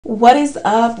What is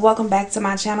up? Welcome back to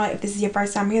my channel. If this is your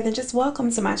first time here, then just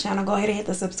welcome to my channel. Go ahead and hit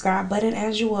the subscribe button,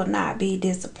 as you will not be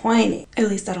disappointed. At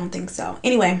least I don't think so.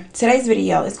 Anyway, today's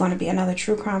video is going to be another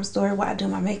true crime story while I do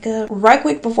my makeup. Right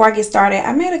quick before I get started,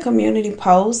 I made a community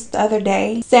post the other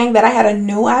day saying that I had a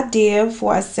new idea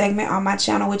for a segment on my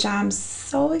channel, which I'm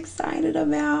so excited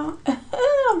about.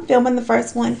 I'm filming the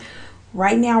first one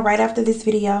right now, right after this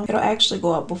video. It'll actually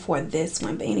go up before this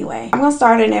one, but anyway, I'm gonna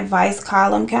start an advice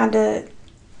column kind of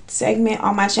segment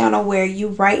on my channel where you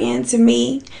write into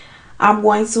me. I'm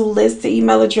going to list the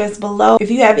email address below.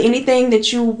 If you have anything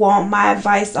that you want my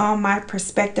advice on, my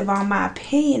perspective on, my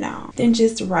opinion on, then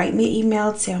just write me an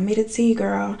email. Tell me the tea,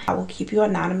 girl. I will keep you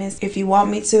anonymous if you want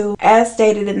me to. As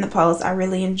stated in the post, I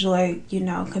really enjoy,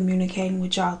 communicating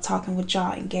with y'all, talking with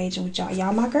y'all, engaging with y'all.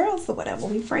 Y'all my girls or whatever.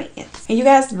 We friends. And you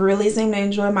guys really seem to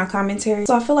enjoy my commentary.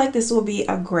 So I feel like this will be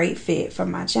a great fit for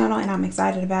my channel, and I'm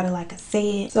excited about it, like I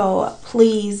said. So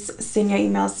please send your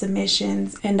email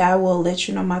submissions and I will let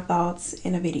you know my thoughts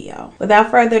in a video. Without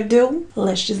further ado,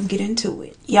 let's just get into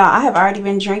it. Y'all, I have already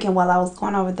been drinking while I was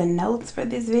going over the notes for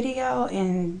this video,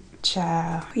 and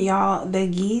child, y'all, the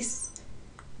geese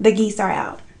are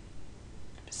out.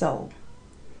 So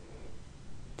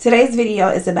today's video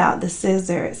is about the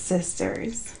Scissor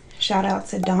Sisters. Shout out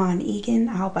to Dawn Egan.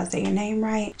 I hope I say your name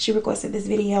right. She requested this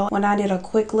video. When I did a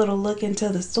quick little look into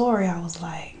the story, I was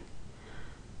like,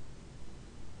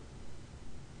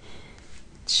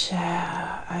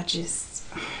 child,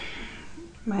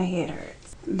 my head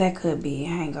hurts. That could be a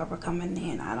hangover coming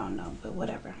in, I don't know, but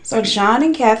whatever. So John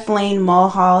and Kathleen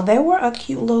Mulhall, they were a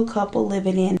cute little couple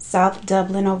living in South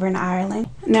Dublin over in Ireland.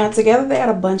 Now together they had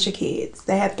a bunch of kids.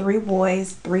 They had 3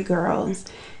 boys, 3 girls.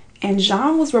 And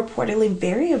John was reportedly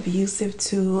very abusive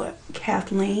to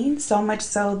Kathleen, so much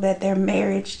so that their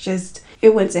marriage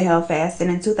it went to hell fast.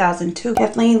 And in 2002,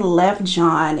 Kathleen left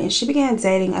John and she began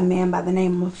dating a man by the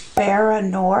name of Farah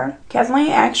Noor.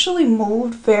 Kathleen actually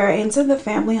moved Farah into the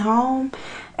family home.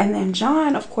 And then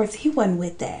John, of course, he wasn't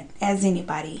with that, as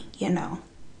anybody,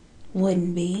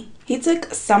 wouldn't be. He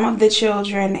took some of the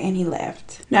children and he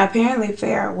left. Now apparently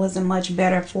Farah wasn't much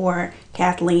better for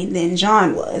Kathleen than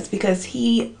John was, because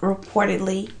he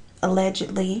reportedly,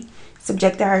 allegedly,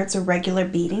 subjected her to regular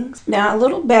beatings. Now a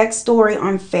little backstory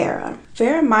on Farah.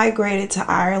 Farah migrated to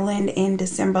Ireland in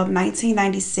December of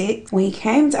 1996. When he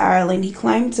came to Ireland, he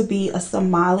claimed to be a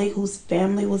Somali whose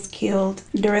family was killed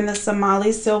during the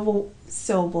Somali Civil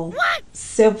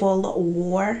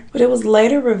War. But it was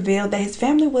later revealed that his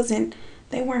family weren't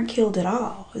killed at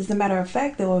all. As a matter of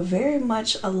fact, they were very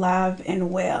much alive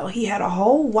and well. He had a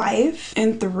whole wife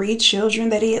and 3 children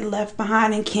that he had left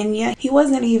behind in Kenya. He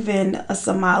wasn't even a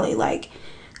Somali.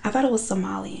 I thought it was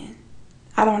Somalian.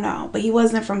 I don't know, but he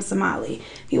wasn't from Somali.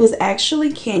 He was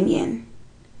actually Kenyan.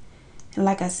 And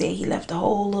like I said, he left a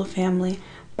whole little family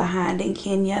behind in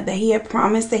Kenya that he had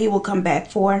promised that he would come back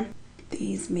for.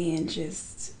 These men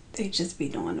they just be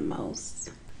doing the most.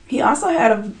 He also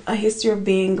had a history of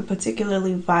being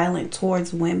particularly violent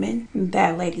towards women.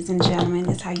 That, ladies and gentlemen,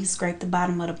 is how you scrape the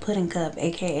bottom of the pudding cup,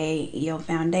 aka your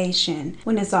foundation,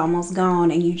 when it's almost gone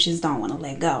and you just don't want to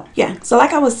let go. Yeah, so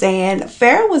like I was saying,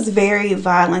 Farah was very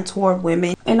violent toward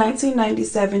women. In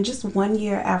 1997, just 1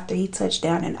 year after he touched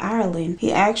down in Ireland,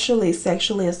 he actually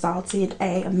sexually assaulted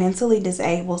a mentally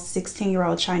disabled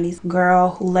 16-year-old Chinese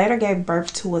girl who later gave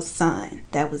birth to a son.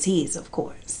 That was his, of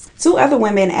course. 2 other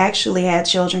women actually had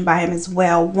children by him as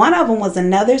well. One of them was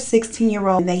another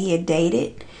 16-year-old that he had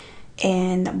dated,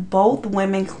 and both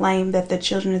women claimed that the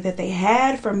children that they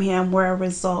had from him were a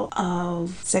result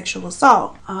of sexual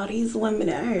assault. All these women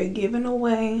out here giving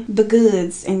away the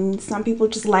goods, and some people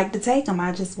just like to take them.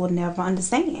 I just will never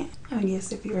understand. I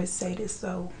guess if you're a sadist,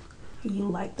 so you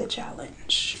like the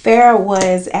challenge. Farah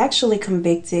was actually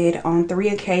convicted on 3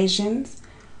 occasions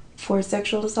for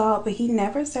sexual assault, but he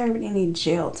never served any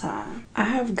jail time. I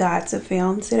have got to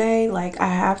film today. I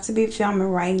have to be filming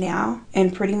right now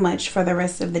and pretty much for the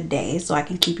rest of the day, so I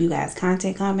can keep you guys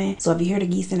content coming. So if you hear the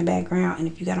geese in the background and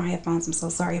if you got on headphones, I'm so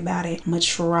sorry about it. I'm gonna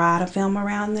try to film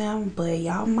around them, but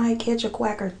y'all might catch a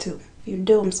quack or 2. If you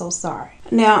do, I'm so sorry.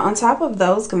 Now on top of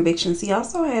those convictions, he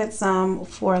also had some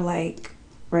for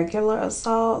regular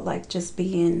assault, just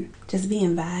being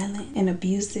violent and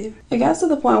abusive. It got to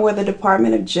the point where the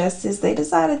Department of Justice, they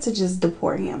decided to just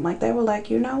deport him. They were like,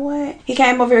 you know what? He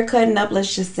came over here cutting up.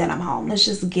 Let's just send him home. Let's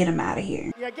just get him out of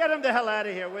here. Yeah, get him the hell out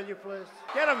of here, will you please?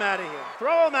 Get him out of here.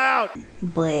 Throw him out.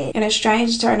 But in a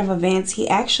strange turn of events, he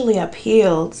actually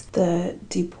appealed the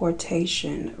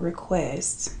deportation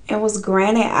request and was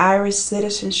granted Irish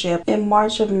citizenship in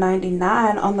March of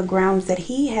 '99 on the grounds that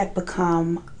he had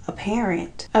become a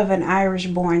parent of an Irish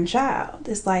born child.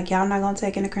 It's like, y'all not gonna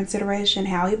take into consideration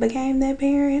how he became that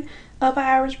parent of an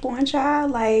Irish born child.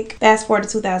 Like, fast forward to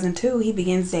 2002, he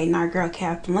begins dating our girl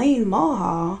Kathleen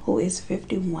Mulhall, who is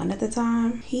 51 at the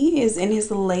time. He is in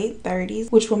his late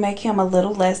 30s, which will make him a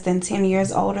little less than 10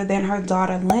 years older than her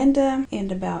daughter Linda,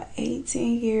 and about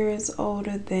 18 years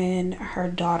older than her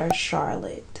daughter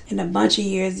Charlotte, and a bunch of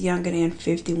years younger than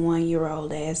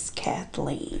 51-year-old ass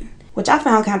Kathleen. Which I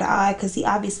found kind of odd, because he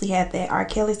obviously had that R.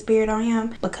 Kelly spirit on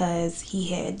him, because he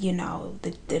had, you know,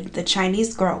 the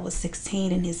Chinese girl was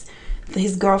 16 and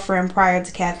his girlfriend prior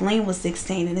to Kathleen was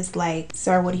 16, and it's like,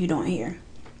 sir, what are you doing here?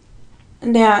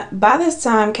 Now, by this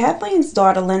time, Kathleen's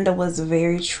daughter Linda was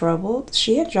very troubled.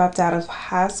 She had dropped out of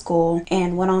high school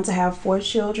and went on to have 4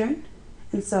 children.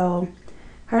 And so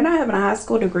her not having a high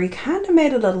school degree kind of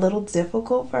made it a little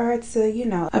difficult for her to, you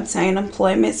know, obtain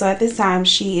employment. So at this time,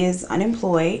 she is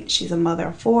unemployed. She's a mother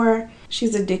of 4.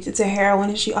 She's addicted to heroin,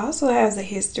 and she also has a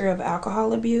history of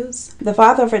alcohol abuse. The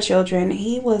father of her children,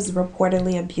 he was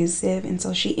reportedly abusive, and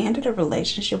so she ended a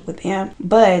relationship with him.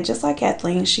 But just like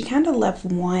Kathleen, she kind of left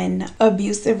one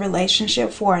abusive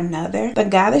relationship for another. The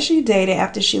guy that she dated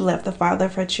after she left the father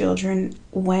of her children,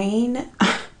 Wayne,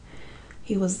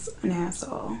 he was an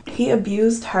asshole. He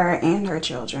abused her and her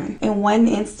children. In one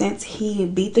instance, he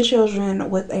beat the children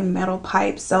with a metal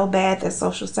pipe so bad that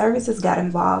social services got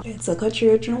involved and took her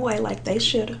children away like they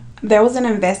should have. There was an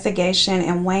investigation,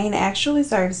 and Wayne actually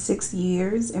served 6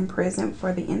 years in prison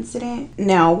for the incident.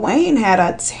 Now, Wayne had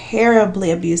a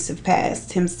terribly abusive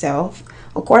past himself.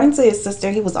 According to his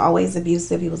sister, he was always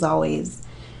abusive. He was always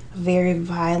very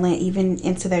violent, even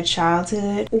into their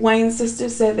childhood. Wayne's sister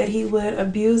said that he would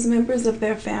abuse members of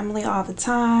their family all the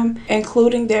time,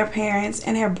 including their parents,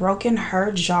 and had broken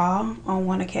her jaw on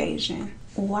one occasion.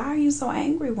 Why are you so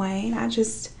angry, Wayne?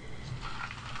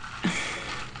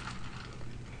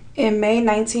 In May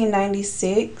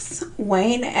 1996,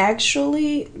 Wayne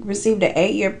actually received an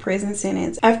 8-year prison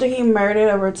sentence after he murdered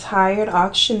a retired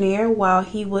auctioneer while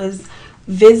he was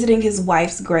visiting his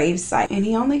wife's gravesite, and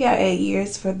he only got 8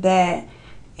 years for that.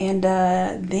 And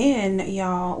then,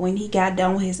 y'all, when he got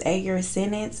done with his 8-year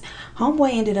sentence,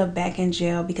 homeboy ended up back in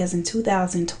jail, because in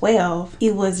 2012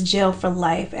 he was jailed for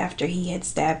life after he had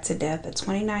stabbed to death a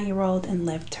 29-year-old and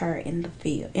left her in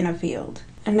a field.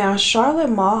 And now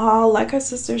Charlotte Mulhall, like her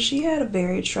sister, she had a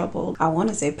very troubled, I want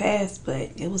to say past,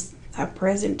 but it was a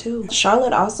present too.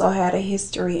 Charlotte also had a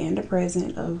history and a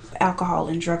present of alcohol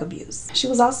and drug abuse. She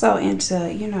was also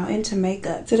into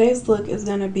makeup. Today's look is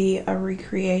gonna be a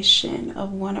recreation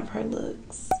of one of her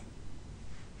looks.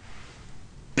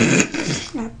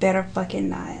 I better fucking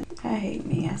not. I hate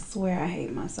me. I swear I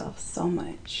hate myself so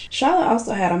much. Charlotte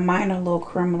also had a minor little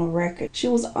criminal record. She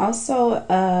was also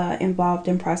involved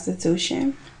in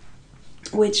prostitution,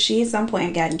 which she at some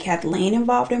point gotten Kathleen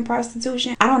involved in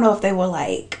prostitution. I don't know if they were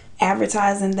like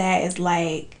advertising that as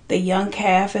like the young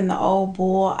calf and the old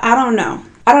bull. I don't know.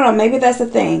 Maybe that's the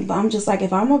thing. But I'm just like,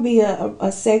 if I'm gonna be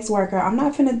a sex worker, I'm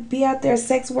not gonna be out there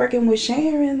sex working with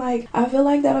Sharon. Like, I feel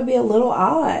like that'll be a little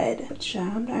odd. But y'all,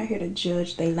 I'm not here to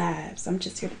judge their lives. I'm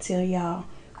just here to tell y'all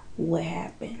what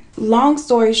happened. Long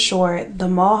story short, the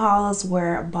Mulhalls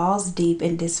were balls deep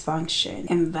in dysfunction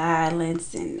and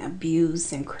violence and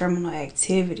abuse and criminal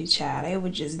activity, child. They were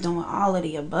just doing all of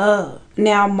the above.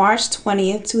 Now, March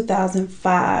 20th,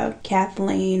 2005,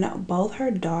 Kathleen, both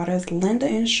her daughters, Linda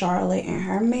and Charlotte, and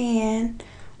her man,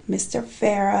 Mr.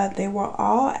 Farah, they were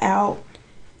all out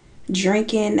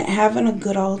drinking, having a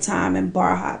good old time, and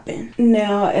bar hopping.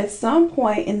 Now, at some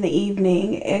point in the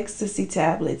evening, ecstasy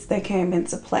tablets, they came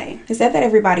into play. It said that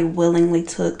everybody willingly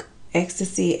took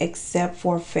ecstasy except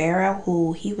for Farah,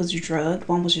 who he was drugged.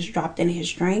 One was just dropped in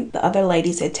his drink. The other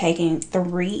ladies had taken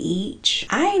 3 each.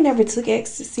 I ain't never took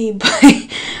ecstasy,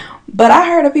 but I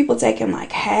heard of people taking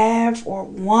like half or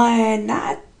 1,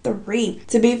 not 3.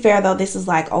 To be fair though, this is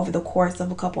like over the course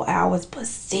of a couple hours, but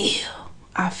still,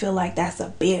 I feel like that's a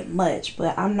bit much.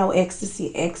 But I'm no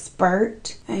ecstasy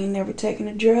expert. I ain't never taken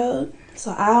a drug,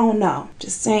 so I don't know.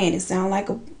 Just saying, it sounds like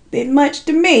a bit much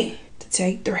to me to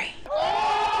take 3.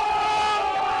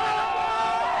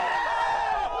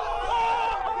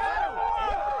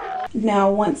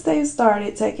 Now, once they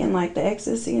started taking like the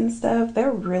ecstasy and stuff, they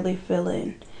really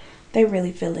feeling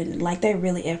like they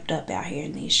really effed up out here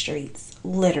in these streets,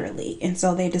 literally. And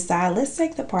so they decide, let's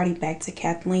take the party back to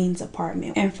Kathleen's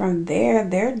apartment. And from there,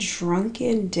 their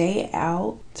drunken day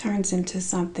out turns into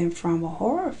something from a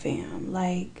horror film.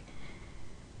 Like,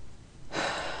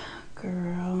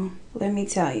 girl, Let me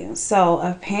tell you. So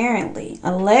apparently,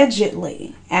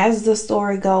 allegedly, as the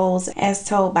story goes, as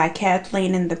told by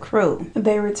Kathleen and the crew,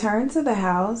 they return to the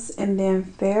house, and then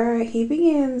Farrah, he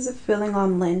begins feeling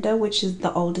on Linda, which is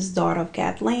the oldest daughter of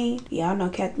Kathleen. Y'all know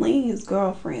Kathleen, his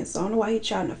girlfriend, so I don't know why he's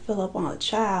trying to fill up on a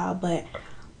child, but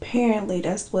apparently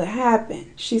that's what happened.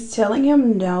 She's telling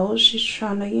him no. She's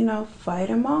trying to, fight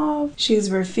him off. She's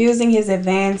refusing his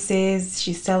advances.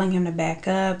 She's telling him to back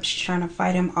up. She's trying to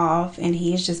fight him off, and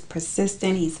he's just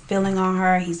persistent. He's feeling on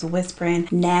her. He's whispering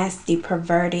nasty,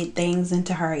 perverted things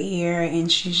into her ear,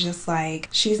 and she's just like,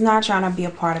 she's not trying to be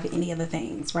a part of any of the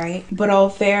things, right? But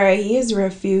old Farrah, he is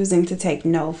refusing to take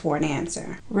no for an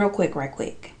answer. Real quick, right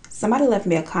quick. Somebody left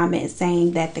me a comment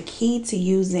saying that the key to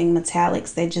using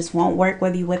metallics that just won't work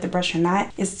whether you wet the brush or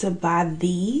not is to buy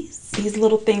these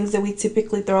little things that we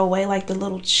typically throw away, like the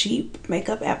little cheap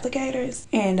makeup applicators,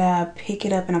 and pick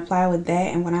it up and apply with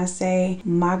that. And when I say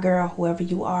my girl, whoever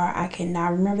you are, I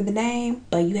cannot remember the name,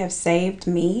 but you have saved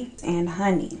me. And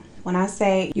honey, when I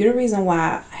say you're the reason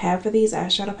why half of these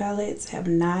eyeshadow palettes have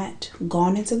not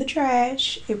gone into the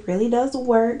trash, it really does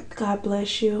work. God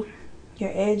bless you.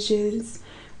 Your edges,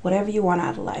 whatever you want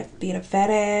out of life, be it a fat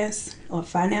ass or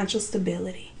financial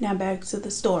stability. Now back to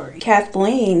the story.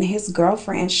 Kathleen, his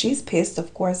girlfriend, she's pissed,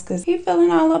 of course, because he's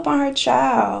feeling all up on her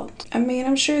child. I mean,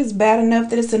 I'm sure it's bad enough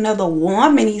that it's another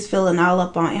woman he's feeling all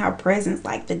up on in her presence,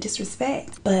 like the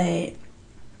disrespect. But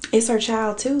it's her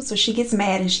child too, so she gets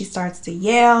mad and she starts to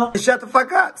yell. Shut the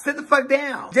fuck up. Sit the fuck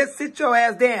down. Just sit your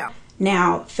ass down.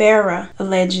 Now, Farrah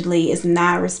allegedly is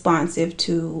not responsive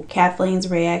to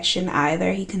Kathleen's reaction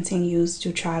either. He continues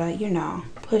to try to,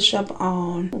 push up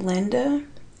on Linda,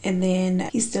 and then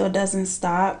he still doesn't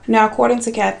stop. Now, according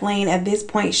to Kathleen, at this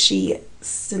point, she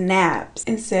snaps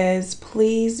and says,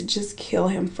 please just kill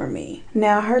him for me.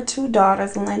 Now, her two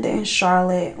daughters, Linda and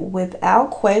Charlotte,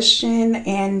 without question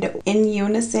and in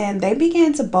unison, they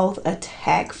began to both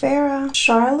attack Farrah.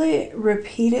 Charlotte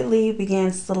repeatedly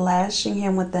began slashing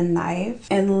him with a knife,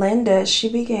 and Linda, she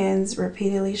begins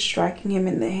repeatedly striking him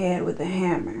in the head with a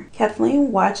hammer.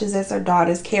 Kathleen watches as her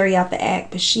daughters carry out the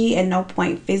act, but she at no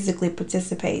point physically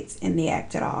participates in the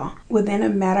act at all. Within a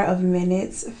matter of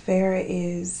minutes, Farrah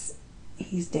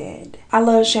he's dead. I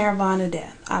love Sharon Vaughn to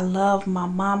death. I love my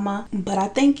mama. But I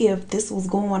think if this was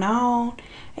going on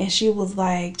and she was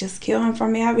like, just kill him for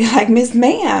me, I'd be like, Miss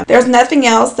Ma'am, there's nothing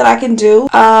else that I can do.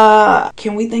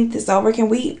 Can we think this over? Can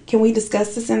we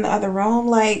discuss this in the other room?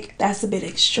 Like, that's a bit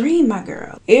extreme, my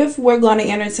girl. If we're going to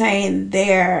entertain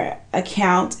their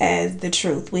account as the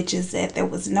truth, which is that there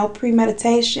was no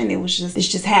premeditation, it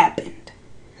just happened.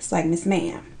 It's like, Miss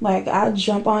Ma'am, like, I'll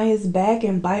jump on his back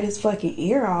and bite his fucking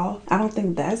ear off. I don't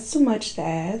think that's too much to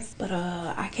ask. But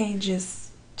I can't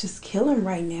just kill him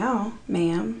right now,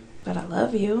 ma'am. But I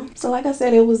love you. So like I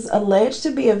said, it was alleged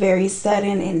to be a very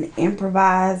sudden and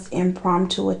improvised,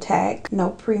 impromptu attack.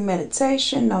 No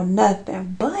premeditation, no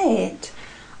nothing. But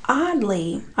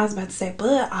oddly, I was about to say,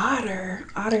 but Otter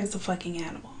is a fucking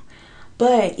animal.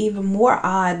 But even more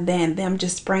odd than them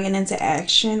just springing into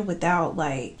action without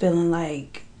like feeling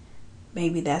like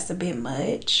maybe that's a bit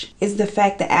much is the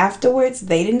fact that afterwards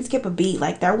they didn't skip a beat.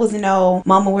 Like, there was no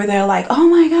moment where they're like, oh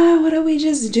my god, what did we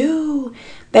just do?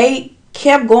 They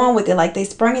kept going with it. Like, they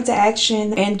sprung into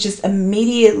action and just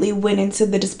immediately went into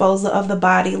the disposal of the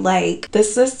body. Like, the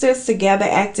sisters together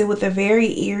acted with a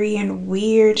very eerie and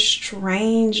weird,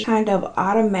 strange kind of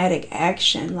automatic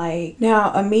action. Like,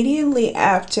 now immediately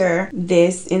after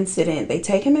this incident, they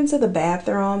take him into the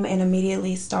bathroom and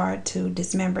immediately start to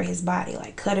dismember his body,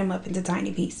 like cut him up into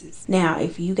tiny pieces. Now,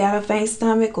 if you got a faint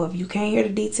stomach or if you can't hear the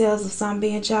details of something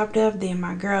being chopped up, then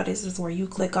my girl, this is where you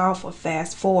click off or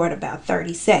fast forward about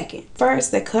 30 seconds.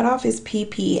 First, they cut off his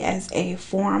PP as a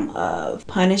form of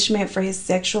punishment for his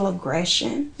sexual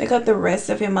aggression. They cut the rest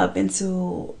of him up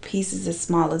into pieces as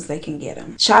small as they can get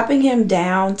him. Chopping him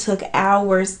down took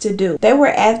hours to do. They were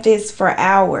at this for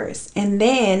hours, and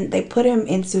then they put him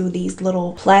into these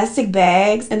little plastic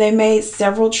bags, and they made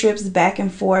several trips back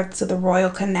and forth to the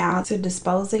Royal Canal to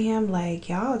dispose of him. Like,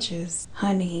 y'all just,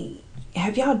 honey,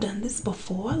 have y'all done this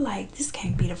before? Like, this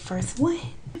can't be the first one.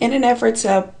 In an effort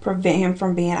to prevent him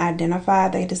from being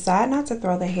identified, they decide not to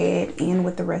throw the head in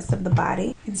with the rest of the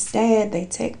body. Instead, they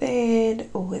take the head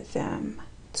with them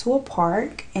to a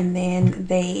park, and then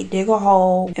they dig a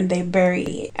hole and they bury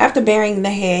it. After burying the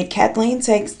head, Kathleen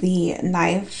takes the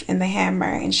knife and the hammer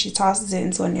and she tosses it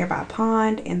into a nearby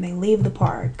pond, and they leave the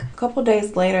park. A couple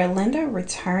days later, Linda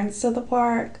returns to the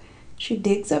park. She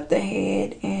digs up the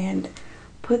head and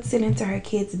puts it into her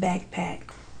kid's backpack.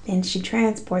 Then she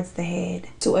transports the head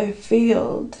to a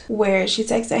field where she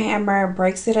takes a hammer,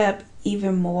 breaks it up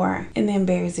even more and then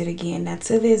buries it again. Now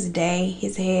to this day,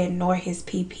 his head nor his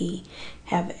PP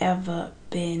have ever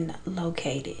been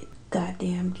located.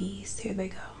 Goddamn geese. Here they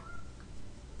go.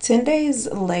 10 days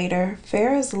later,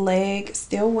 Farrah's leg,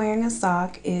 still wearing a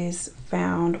sock, is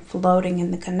found floating in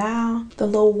the canal. The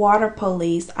little water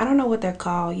police, I don't know what they're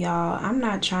called, y'all. I'm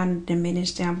not trying to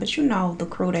diminish them, but you know the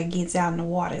crew that gets out in the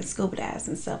water and scuba dives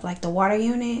and stuff, like the water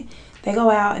unit. They go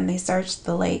out and they search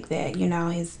the lake that, you know,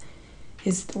 his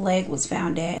leg was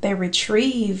found at. They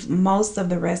retrieve most of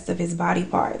the rest of his body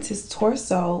parts. His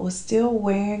torso was still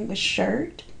wearing a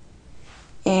shirt,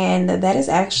 and that is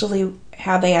actually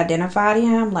how they identified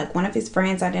him. Like, one of his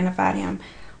friends identified him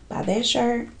by that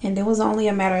shirt, and it was only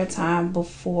a matter of time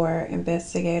before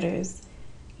investigators,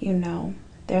 you know,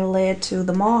 they're led to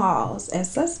the Mulhalls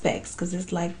as suspects, because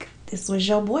it's like, this was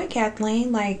your boy,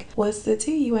 Kathleen. Like, what's the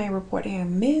tea? You ain't reporting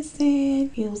him missing.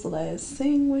 He was last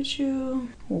seen with you.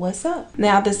 What's up?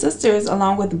 Now, the sisters,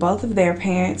 along with both of their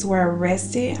parents, were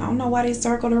arrested. I don't know why they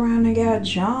circled around and got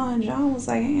John. John was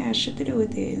like, hey, I had shit to do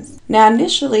with this. Now,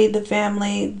 initially, the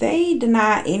family, they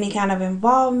denied any kind of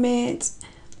involvement.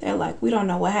 They're like, we don't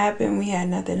know what happened. We had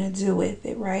nothing to do with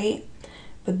it, right?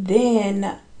 But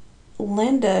then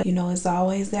Linda, you know, it's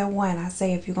always that one. I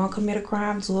say, if you're gonna commit a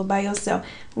crime, do it by yourself.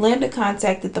 Linda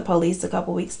contacted the police a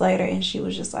couple weeks later, and she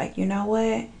was just like, you know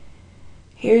what?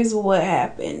 Here's what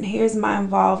happened. Here's my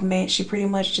involvement. She pretty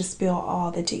much just spilled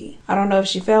all the tea. I don't know if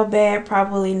she felt bad.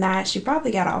 Probably not. She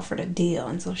probably got offered a deal.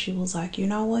 And so she was like, you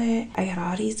know what? I got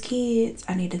all these kids.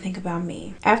 I need to think about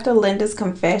me. After Linda's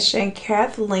confession,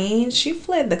 Kathleen, she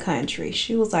fled the country.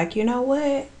 She was like, you know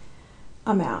what?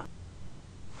 I'm out.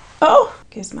 Oh,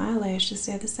 guess my eyelash just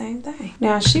said the same thing.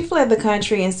 Now, she fled the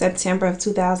country in September of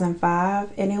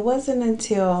 2005, and it wasn't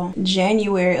until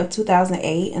January of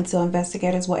 2008 until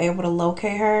investigators were able to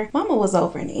locate her. Mama was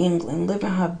over in England living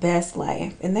her best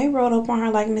life, and they rolled up on her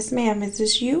like, Miss Ma'am, is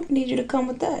this you? I need you to come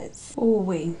with us. Ooh,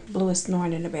 wait, Blue is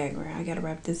snoring in the background. I gotta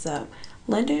wrap this up.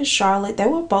 Linda and Charlotte, they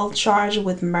were both charged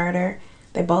with murder.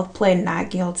 They both pled not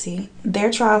guilty.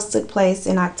 Their trials took place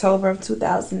in October of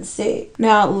 2006.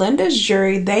 Now, Linda's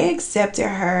jury, they accepted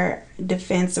her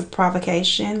defense of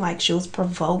provocation, like she was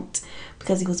provoked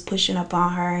because he was pushing up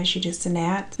on her and she just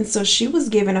snapped. And so she was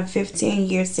given a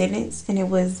 15-year sentence, and it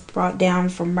was brought down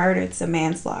from murder to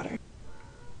manslaughter.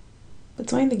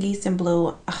 Between the geese and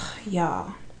Blue,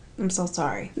 y'all, I'm so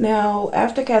sorry. Now,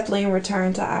 after Kathleen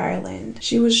returned to Ireland,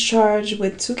 she was charged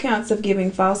with 2 counts of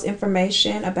giving false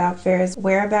information about Farrah's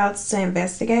whereabouts to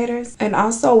investigators, and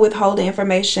also withholding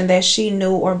information that she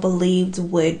knew or believed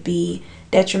would be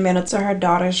detrimental to her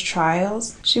daughter's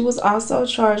trials. She was also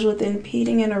charged with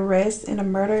impeding an arrest in a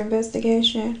murder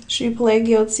investigation. She pled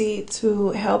guilty to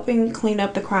helping clean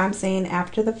up the crime scene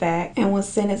after the fact and was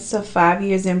sentenced to 5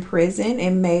 years in prison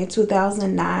in May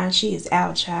 2009. She is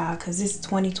out, child, because it's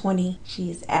 2020. She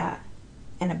is out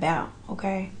and about,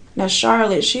 okay? Now,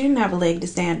 Charlotte, she didn't have a leg to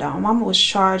stand on. Mama was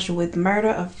charged with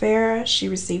murder of Farrah. She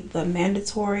received the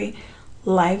mandatory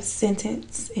life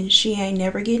sentence, and she ain't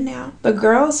never getting out. The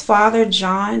girl's father,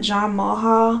 John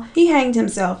Mulhall, he hanged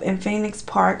himself in Phoenix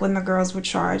Park when the girls were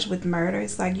charged with murder.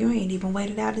 It's like, you ain't even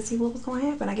waited out to see what was going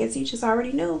to happen. I guess he just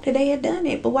already knew that they had done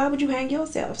it. But why would you hang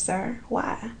yourself, sir?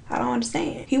 Why? I don't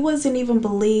understand. He wasn't even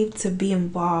believed to be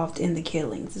involved in the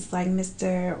killings. It's like,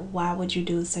 mister, why would you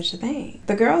do such a thing?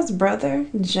 The girl's brother,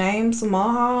 James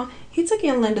Mulhall, he took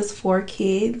in Linda's 4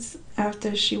 kids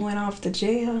after she went off to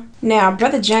jail. Now,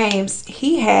 Brother James,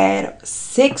 he had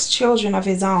 6 children of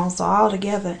his own, so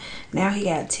altogether, now he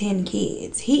got 10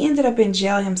 kids. He ended up in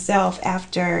jail himself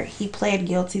after he pled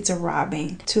guilty to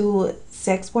robbing 2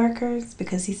 sex workers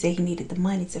because he said he needed the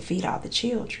money to feed all the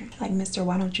children. Like, mister,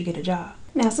 why don't you get a job?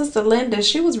 Now, Sister Linda,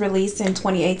 she was released in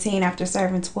 2018 after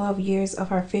serving 12 years of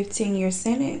her 15-year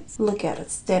sentence. Look at her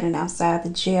standing outside the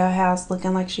jailhouse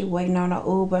looking like she waiting on an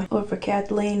Uber or for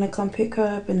Kathleen to come pick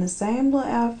her up in the same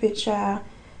little outfit, child,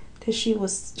 that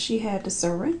she had to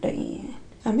surrender in.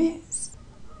 A mess.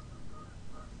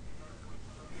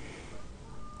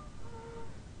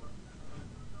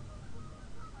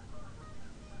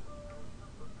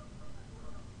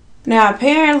 Now,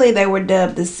 apparently they were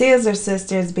dubbed the Scissor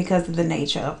Sisters because of the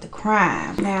nature of the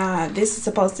crime. Now, this is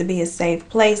supposed to be a safe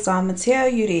place, so I'm going to tell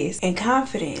you this in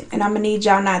confidence. And I'm going to need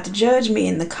y'all not to judge me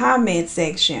in the comment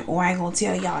section, or I ain't going to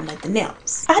tell y'all nothing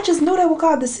else. I just knew they were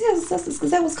called the Scissor Sisters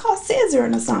because they was called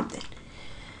scissoring or something.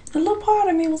 A little part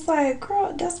of me was like,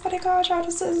 girl, that's why they called y'all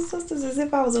the Scissor Sisters, as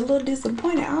if I was a little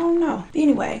disappointed. I don't know.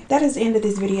 Anyway, that is the end of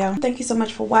this video. Thank you so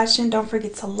much for watching. Don't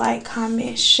forget to like,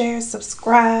 comment, share,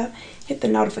 subscribe, hit the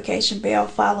notification bell,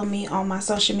 follow me on my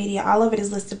social media. All of it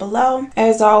is listed below.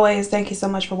 As always, thank you so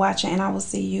much for watching, and I will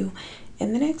see you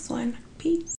in the next one. Peace.